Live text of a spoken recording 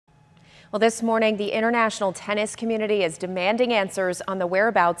Well, this morning, the international tennis community is demanding answers on the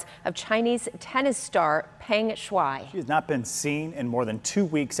whereabouts of Chinese tennis star Peng Shuai. She has not been seen in more than 2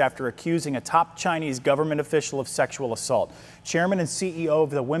 weeks after accusing a top Chinese government official of sexual assault. Chairman and CEO of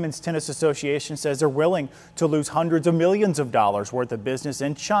the Women's Tennis Association says they're willing to lose hundreds of millions of dollars worth of business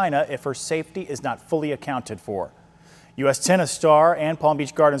in China if her safety is not fully accounted for. U.S. tennis star and Palm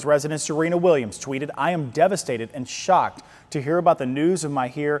Beach Gardens resident Serena Williams tweeted, "I am devastated and shocked to hear about the news of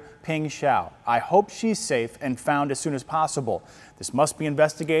my heir, Peng Shuai. I hope she's safe and found as soon as possible. This must be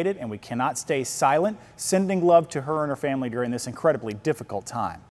investigated and we cannot stay silent. Sending love to her and her family during this incredibly difficult time."